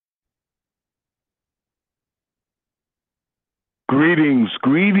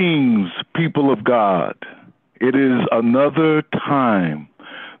Greetings, people of God. It is another time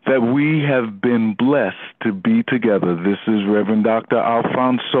that we have been blessed to be together. This is Reverend Dr.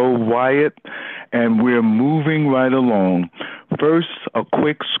 Alfonso Wyatt, and we're moving right along. First, a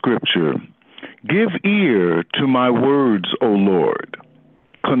quick scripture. Give ear to my words, O Lord.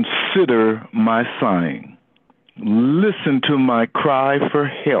 Consider my sighing. Listen to my cry for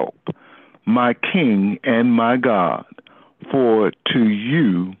help, my King and my God. For to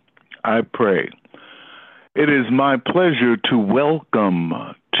you I pray. It is my pleasure to welcome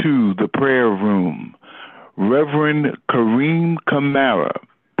to the prayer room Reverend Karin Camara,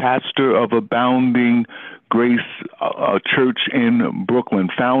 pastor of Abounding Grace Church in Brooklyn,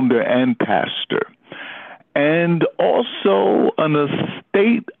 founder and pastor, and also an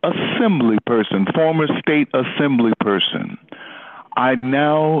state assembly person, former state assembly person. I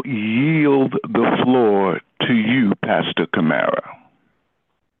now yield the floor to you, Pastor Camara.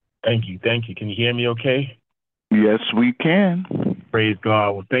 Thank you. Can you hear me okay? Yes, we can. Praise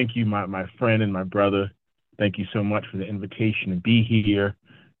God. Well, thank you, my friend and my brother. Thank you so much for the invitation to be here.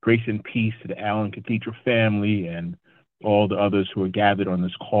 Grace and peace to the Allen Cathedral family and all the others who are gathered on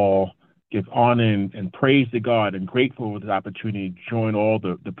this call. Give honor and praise to God, and grateful for this opportunity to join all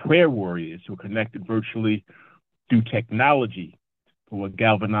the prayer warriors who are connected virtually through technology, who are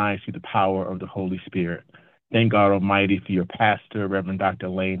galvanized through the power of the Holy Spirit. Thank God Almighty for your pastor, Reverend Dr.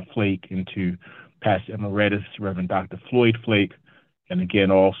 Lane Flake, and to Pastor Emeritus, Reverend Dr. Floyd Flake, and again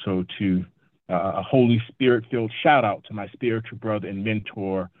also to a Holy Spirit-filled shout-out to my spiritual brother and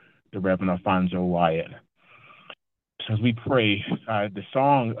mentor, the Reverend Alfonso Wyatt. So as we pray, the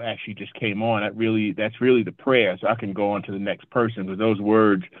song actually just came on. That's really the prayer, so I can go on to the next person with those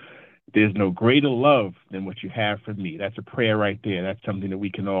words. There's no greater love than what you have for me. That's a prayer right there. That's something that we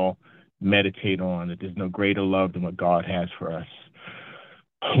can all meditate on, that there's no greater love than what God has for us.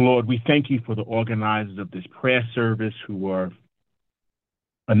 Lord, we thank you for the organizers of this prayer service who were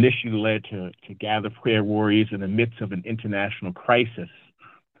initially led to gather prayer warriors in the midst of an international crisis,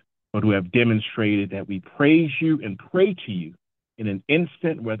 but who have demonstrated that we praise you and pray to you in an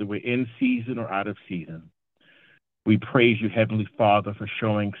instant, whether we're in season or out of season. We praise you, Heavenly Father, for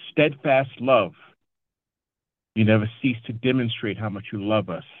showing steadfast love. You never cease to demonstrate how much you love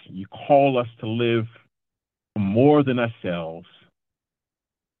us. You call us to live for more than ourselves.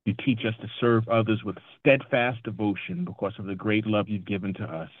 You teach us to serve others with steadfast devotion because of the great love you've given to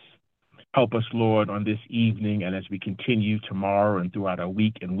us. Help us, Lord, on this evening and as we continue tomorrow and throughout our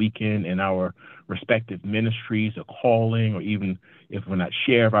week and weekend in our respective ministries or calling, or even if we're not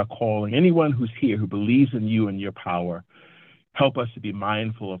sure of our calling, anyone who's here who believes in you and your power, help us to be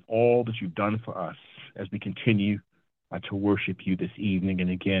mindful of all that you've done for us as we continue to worship you this evening and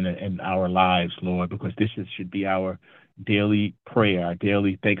again in our lives, Lord, because this should be our daily prayer, our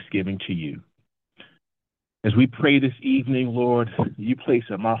daily thanksgiving to you. As we pray this evening, Lord, you place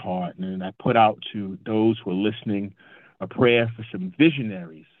in my heart, and I put out to those who are listening a prayer for some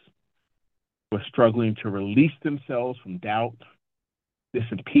visionaries who are struggling to release themselves from doubt. There's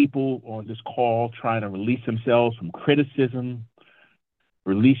some people on this call trying to release themselves from criticism,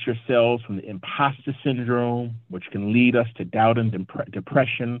 release yourselves from the imposter syndrome, which can lead us to doubt and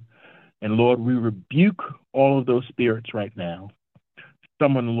depression. And Lord, we rebuke all of those spirits right now.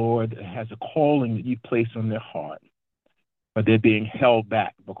 Someone, Lord, has a calling that you've placed on their heart, but they're being held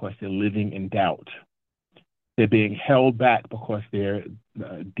back because they're living in doubt. They're being held back because they're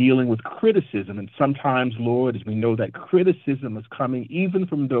dealing with criticism. And sometimes, Lord, as we know that criticism is coming even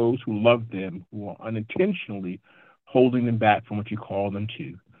from those who love them, who are unintentionally holding them back from what you call them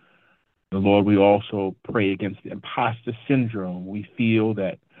to. And Lord, we also pray against the imposter syndrome. We feel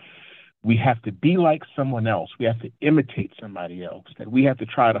that we have to be like someone else. We have to imitate somebody else, that we have to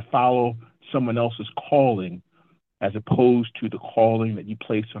try to follow someone else's calling as opposed to the calling that you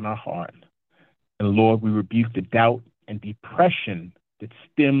place on our heart. And Lord, we rebuke the doubt and depression that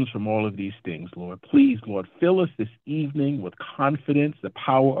stems from all of these things, Lord. Please, Lord, fill us this evening with confidence, the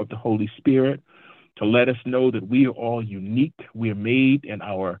power of the Holy Spirit, to let us know that we are all unique. We are made in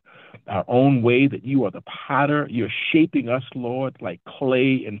our own way, that you are the potter. You're shaping us, Lord, like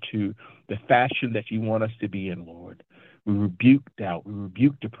clay into the fashion that you want us to be in, Lord. We rebuke doubt. We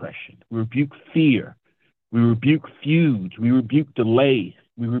rebuke depression. We rebuke fear. We rebuke feuds. We rebuke delay.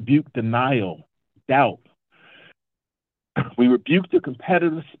 We rebuke denial, doubt. We rebuke the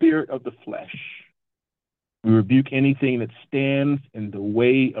competitive spirit of the flesh. We rebuke anything that stands in the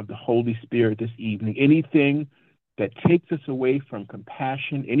way of the Holy Spirit this evening, anything that takes us away from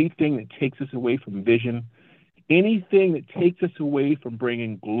compassion, anything that takes us away from vision, anything that takes us away from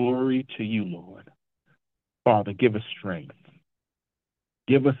bringing glory to you, Lord. Father, give us strength.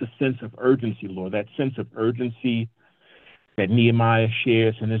 Give us a sense of urgency, Lord, that sense of urgency that Nehemiah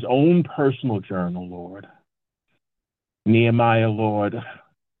shares in his own personal journal, Lord. Nehemiah, Lord,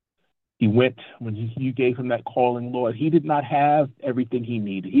 he went when you gave him that calling, Lord. He did not have everything he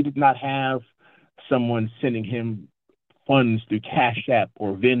needed. He did not have someone sending him funds through Cash App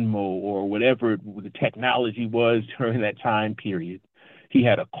or Venmo or whatever the technology was during that time period. He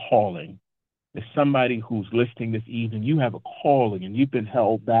had a calling. As somebody who's listening this evening, you have a calling and you've been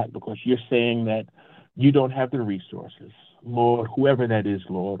held back because you're saying that you don't have the resources. Lord, whoever that is,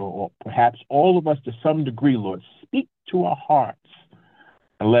 Lord, or perhaps all of us to some degree, Lord, speak to our hearts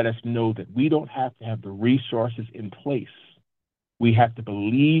and let us know that we don't have to have the resources in place. We have to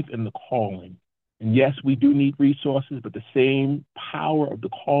believe in the calling. And yes, we do need resources, but the same power of the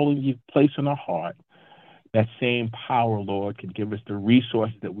calling you've placed in our heart, that same power, Lord, can give us the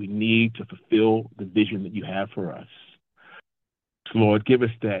resources that we need to fulfill the vision that you have for us. Lord, give us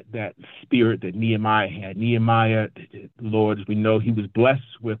that spirit that Nehemiah had. Nehemiah, Lord, as we know, he was blessed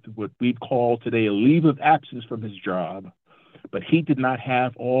with what we'd call today a leave of absence from his job, but he did not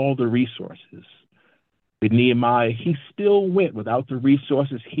have all the resources. With Nehemiah, he still went without the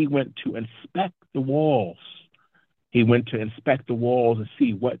resources. He went to inspect the walls. He went to inspect the walls and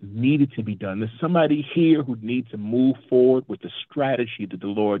see what needed to be done. There's somebody here who needs to move forward with the strategy that the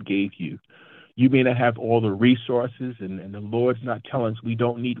Lord gave you. You may not have all the resources, and the Lord's not telling us we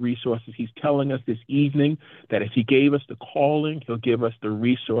don't need resources. He's telling us this evening that if he gave us the calling, he'll give us the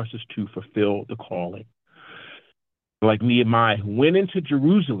resources to fulfill the calling. Like Nehemiah, who went into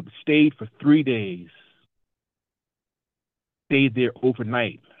Jerusalem, stayed for 3 days, stayed there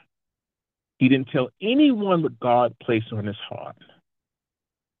overnight. He didn't tell anyone what God placed on his heart.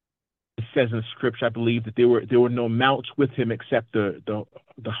 It says in the scripture, I believe, that there were no mounts with him except the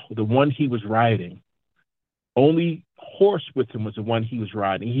one he was riding. Only horse with him was the one he was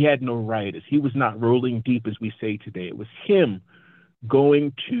riding. He had no riders. He was not rolling deep, as we say today. It was him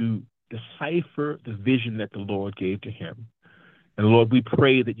going to decipher the vision that the Lord gave to him. And Lord, we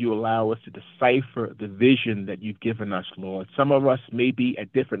pray that you allow us to decipher the vision that you've given us, Lord. Some of us may be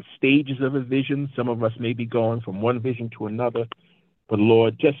at different stages of a vision. Some of us may be going from one vision to another. But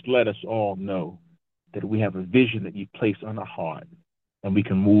Lord, just let us all know that we have a vision that you've placed on our heart and we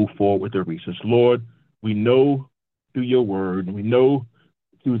can move forward with the resource. Lord, we know through your word, and we know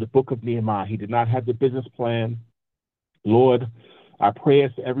through the book of Nehemiah, he did not have the business plan. Lord, our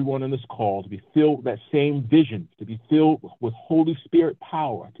prayers to everyone on this call to be filled with that same vision, to be filled with Holy Spirit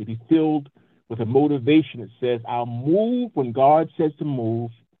power, to be filled with a motivation that says, I'll move when God says to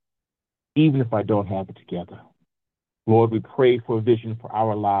move, even if I don't have it together. Lord, we pray for a vision for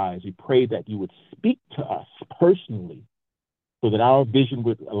our lives. We pray that you would speak to us personally so that our vision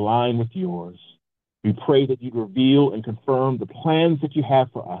would align with yours. We pray that you'd reveal and confirm the plans that you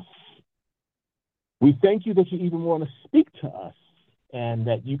have for us. We thank you that you even want to speak to us, and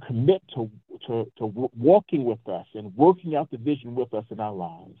that you commit to walking with us and working out the vision with us in our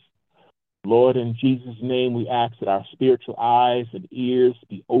lives. Lord, in Jesus' name, we ask that our spiritual eyes and ears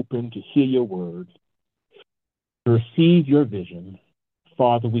be open to hear your word, to receive your vision.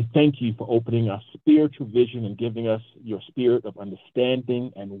 Father, we thank you for opening our spiritual vision and giving us your spirit of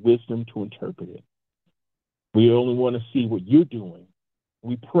understanding and wisdom to interpret it. We only want to see what you're doing.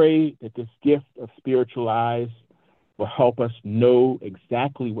 We pray that this gift of spiritual eyes will help us know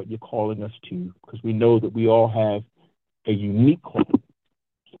exactly what you're calling us to, because we know that we all have a unique calling.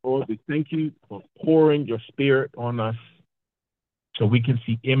 Lord, we thank you for pouring your spirit on us so we can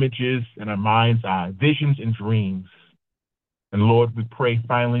see images in our mind's eye, visions and dreams. And Lord, we pray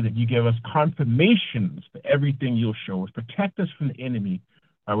finally that you give us confirmations for everything you'll show us. Protect us from the enemy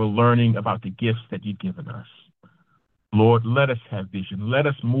while we're learning about the gifts that you've given us. Lord, let us have vision. Let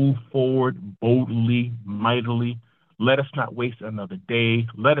us move forward boldly, mightily. Let us not waste another day.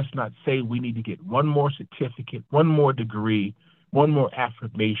 Let us not say we need to get one more certificate, one more degree, one more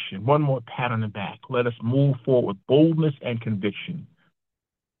affirmation, one more pat on the back. Let us move forward with boldness and conviction,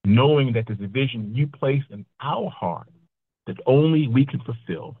 knowing that there's a vision you place in our heart that only we can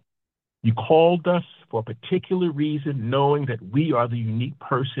fulfill. You called us for a particular reason, knowing that we are the unique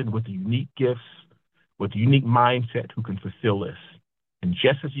person with the unique gifts, with a unique mindset who can fulfill this. And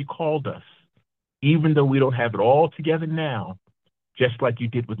just as you called us, even though we don't have it all together now, just like you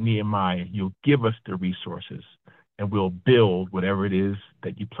did with Nehemiah, you'll give us the resources and we'll build whatever it is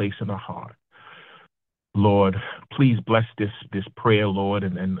that you place in our heart. Lord, please bless this prayer, Lord,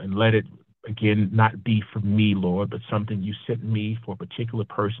 and let it, again, not be for me, Lord, but something you sent me for a particular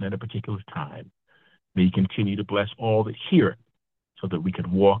person at a particular time. May you continue to bless all that hear it so that we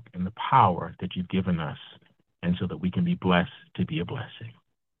can walk in the power that you've given us. and so that we can be blessed to be a blessing.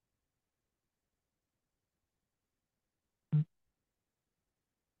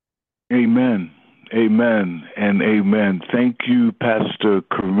 Amen. Amen and amen. Thank you, Pastor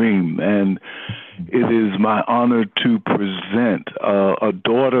Kareem. And it is my honor to present a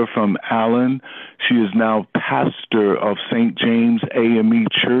daughter from Allen. She is now pastor of St. James AME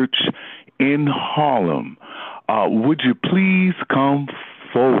Church in Harlem. Would you please come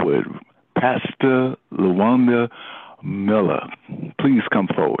forward, Pastor Lewanda Miller? Please come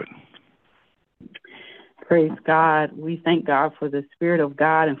forward. Praise God. We thank God for the Spirit of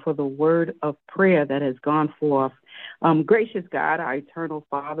God and for the word of prayer that has gone forth. Gracious God, our eternal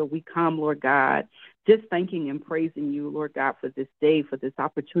Father, we come, Lord God, just thanking and praising you, Lord God, for this day, for this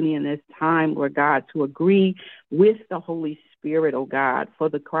opportunity and this time, Lord God, to agree with the Holy Spirit, oh God, for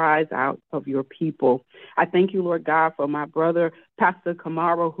the cries out of your people. I thank you, Lord God, for my brother, Pastor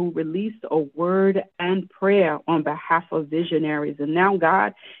Camara, who released a word and prayer on behalf of visionaries. And now,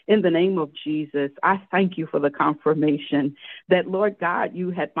 God, in the name of Jesus, I thank you for the confirmation that, Lord God,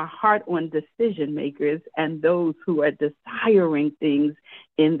 you had my heart on decision makers and those who are desiring things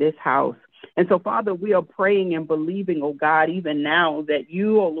in this house. And so, Father, we are praying and believing, oh God, even now that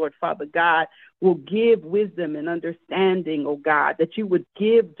you, oh Lord, Father God, will give wisdom and understanding, oh God, that you would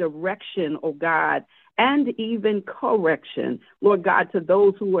give direction, oh God, and even correction, Lord God, to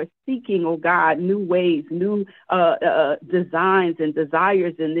those who are seeking, oh God, new ways, new designs and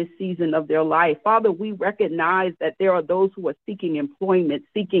desires in this season of their life. Father, we recognize that there are those who are seeking employment,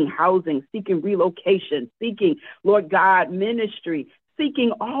 seeking housing, seeking relocation, seeking, Lord God, ministry,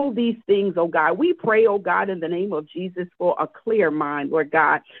 seeking all these things, oh God. We pray, oh God, in the name of Jesus for a clear mind, Lord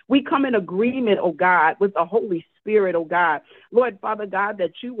God. We come in agreement, oh God, with the Holy Spirit, oh God. Lord, Father God,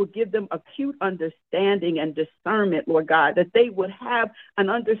 that you will give them acute understanding and discernment, Lord God, that they would have an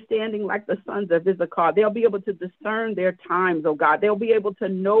understanding like the sons of Issachar. They'll be able to discern their times, oh God. They'll be able to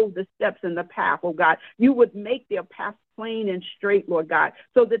know the steps in the path, oh God. You would make their path plain and straight, Lord God,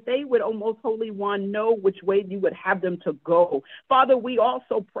 so that they would, O most Holy One, know which way you would have them to go. Father, we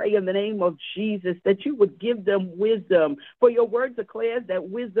also pray in the name of Jesus that you would give them wisdom, for your word declares that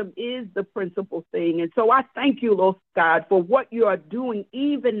wisdom is the principal thing. And so I thank you, Lord God, for what you are doing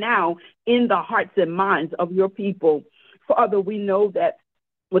even now in the hearts and minds of your people. Father, we know that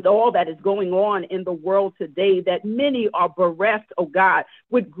with all that is going on in the world today, that many are bereft, oh God,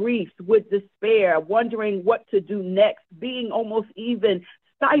 with grief, with despair, wondering what to do next, being almost even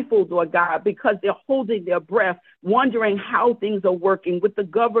stifled, Lord God, because they're holding their breath, wondering how things are working, with the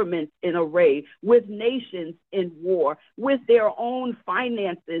government in array, with nations in war, with their own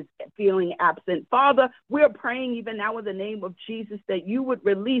finances feeling absent. Father, we're praying even now in the name of Jesus that you would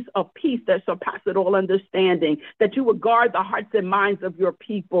release a peace that surpasses all understanding, that you would guard the hearts and minds of your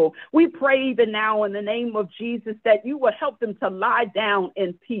people. We pray even now in the name of Jesus that you would help them to lie down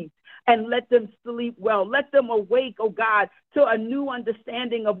in peace and let them sleep well. Let them awake, oh God, to a new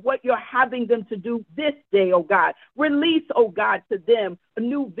understanding of what you're having them to do this day, oh God. Release, oh God, to them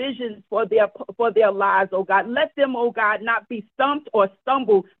new visions for their lives, oh God. Let them, oh God, not be stumped or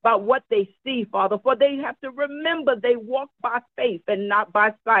stumbled by what they see, Father, for they have to remember they walk by faith and not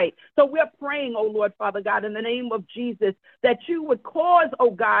by sight. So we're praying, oh Lord, Father God, in the name of Jesus, that you would cause,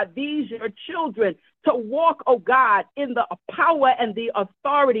 oh God, these your children to walk, oh God, in the power and the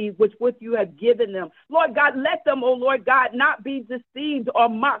authority which you have given them. Lord God, let them, oh Lord God, not be deceived or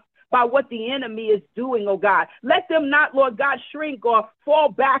mocked by what the enemy is doing, oh God. Let them not, Lord God, shrink or fall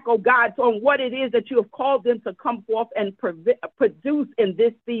back, oh God, on what it is that you have called them to come forth and produce in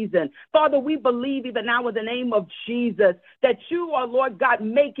this season. Father, we believe even now in the name of Jesus that you are, Lord God,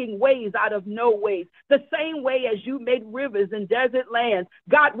 making ways out of no ways. The same way as you made rivers in desert lands.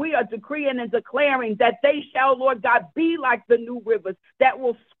 God, we are decreeing and declaring that they shall, Lord God, be like the new rivers that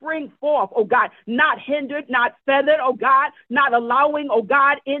will spring forth, oh God, not hindered, not feathered, oh God, not allowing, oh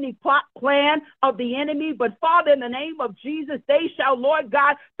God, any plot plan of the enemy. But Father, in the name of Jesus, they shall, Lord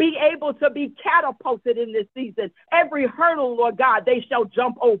God, be able to be catapulted in this season. Every hurdle, Lord God, they shall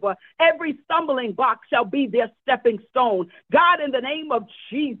jump over. Every stumbling block shall be their stepping stone. God, in the name of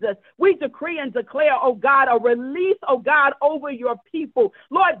Jesus, we decree and declare, oh God, a release, oh God, over your people.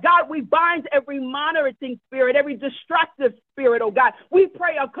 Lord God, we bind every monitoring spirit, every destructive spirit, oh God. We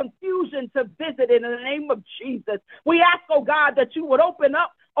pray a confusion to visit it in the name of Jesus. We ask, oh God, that you would open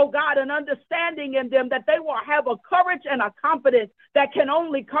up, oh God, an understanding in them, that they will have a courage and a confidence that can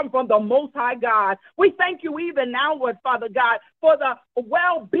only come from the Most High God. We thank you even now, Lord Father God, for the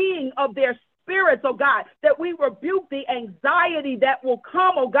well-being of their spirits, oh God, that we rebuke the anxiety that will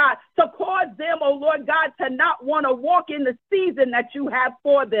come, oh God, to cause them, oh Lord God, to not want to walk in the season that you have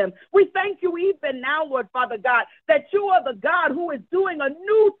for them. We thank you even now, Lord Father God, that you are the God who is doing a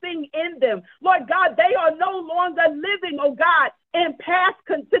new thing in them. Lord God, they are no longer living, oh God, in past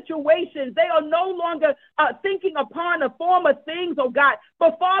situations. They are no longer thinking upon the former things, oh God.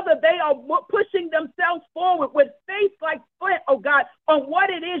 But Father, they are pushing themselves forward with faith like flint, oh God, on what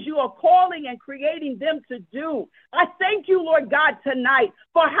it is you are calling and creating them to do. I thank you, Lord God, tonight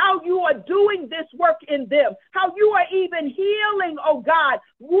for how you are doing this work in them, how you are even healing, oh God,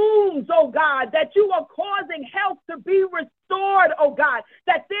 wounds, oh God, that you are causing health to be restored, oh God,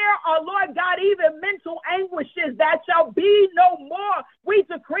 that there are, Lord God, even mental anguishes that shall be no more. We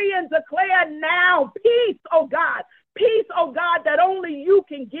decree and declare now peace, oh God, peace, oh God, that only you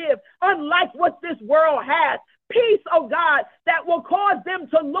can give, unlike what this world has. Peace, oh God, that will cause them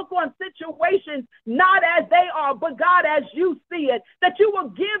to look on situations not as they are, but God, as you see it, that you will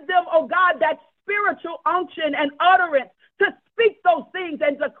give them, oh God, that spiritual unction and utterance to speak those things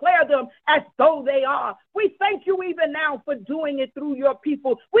and declare them as though they are. We thank you even now for doing it through your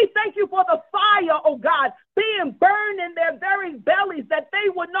people. We thank you for the fire, oh God, being burned in their very bellies, that they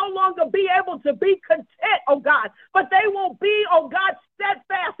will no longer be able to be content, oh God, but they will be, oh God,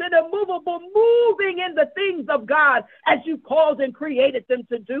 steadfast and immovable, moving in the things of God as you called and created them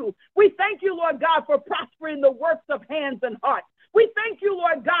to do. We thank you, Lord God, for prospering the works of hands and hearts. We thank you,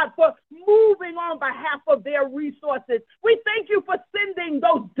 Lord God, for moving on behalf of their resources. We thank you for sending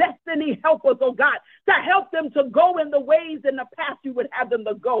those destiny helpers, oh God, to help them to go in the ways and the path you would have them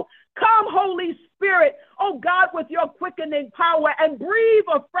to go. Come, Holy Spirit, oh God, with your quickening power and breathe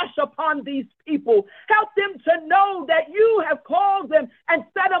afresh upon these people. Help them to know that you have called them and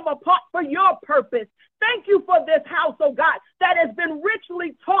set them apart for your purpose. Thank you for this house, oh God, that has been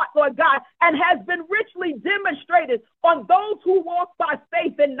richly taught, Lord God, and has been richly demonstrated on those who walk by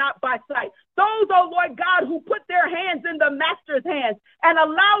faith and not by sight. Those, oh Lord God, who put their hands in the master's hands and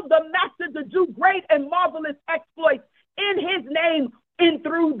allowed the master to do great and marvelous exploits in his name and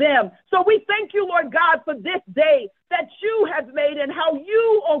through them. So we thank you, Lord God, for this day that you have made and how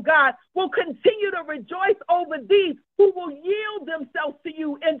you, oh God, will continue to rejoice over these who will yield themselves to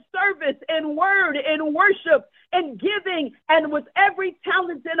you in service, in word, in worship, in giving, and with every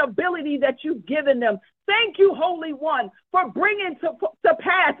talent and ability that you've given them. Thank you, Holy One, for bringing to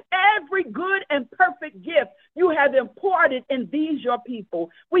pass every good and perfect gift you have imparted in these your people.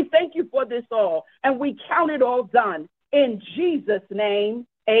 We thank you for this all, and we count it all done. In Jesus' name,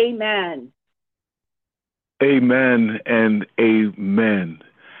 amen. Amen and amen.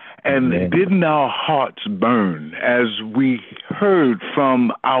 And amen. Didn't our hearts burn as we heard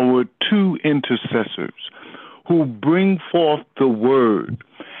from our two intercessors who bring forth the word?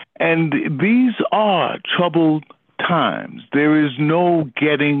 And these are troubled times. There is no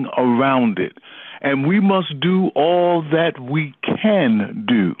getting around it. And we must do all that we can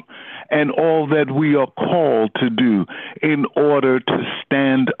do and all that we are called to do in order to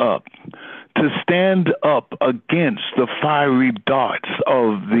stand up against the fiery darts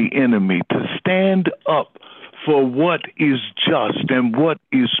of the enemy, to stand up for what is just and what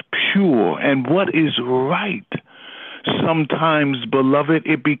is pure and what is right. Sometimes, beloved,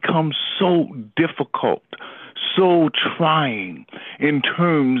 it becomes so difficult, so trying in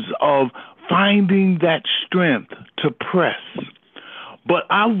terms of finding that strength to press. But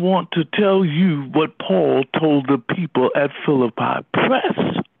I want to tell you what Paul told the people at Philippi: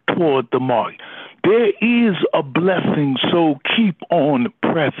 press toward the mark. There is a blessing, so keep on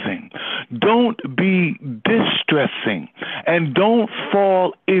pressing. Don't be distressing and don't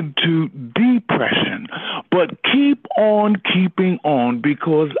fall into depression, but keep on keeping on,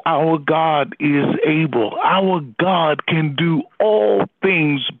 because our God is able. Our God can do all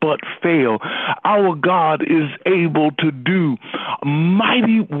things but fail. Our God is able to do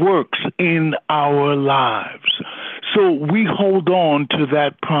mighty works in our lives. So we hold on to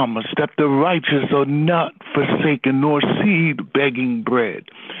that promise that the righteous are not forsaken, nor seed begging bread.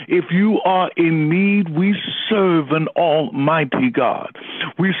 If you are in need, we serve an almighty God.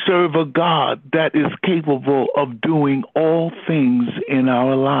 We serve a God that is capable of doing all things in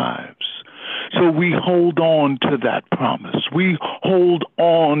our lives. So we hold on to that promise. We hold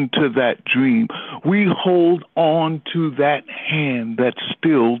on to that dream. We hold on to that hand that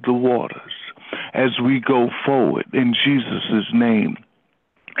stilled the waters as we go forward in Jesus' name.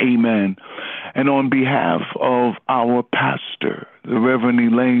 Amen. And on behalf of our pastor, the Reverend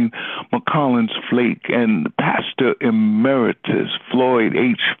Elaine McCollins Flake, and Pastor Emeritus Floyd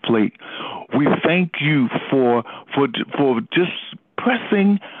H. Flake, we thank you for just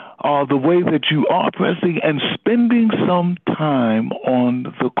pressing the way that you are pressing and spending some time on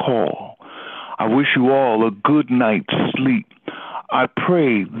the call. I wish you all a good night's sleep. I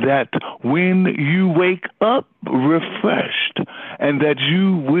pray that when you wake up refreshed and that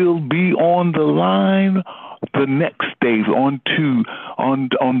you will be on the line the next day, on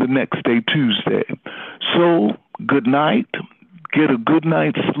the next day, Tuesday. So, good night. Get a good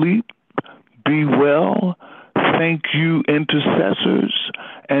night's sleep. Be well. Thank you, intercessors,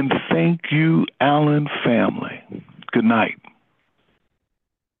 and thank you, Allen family. Good night.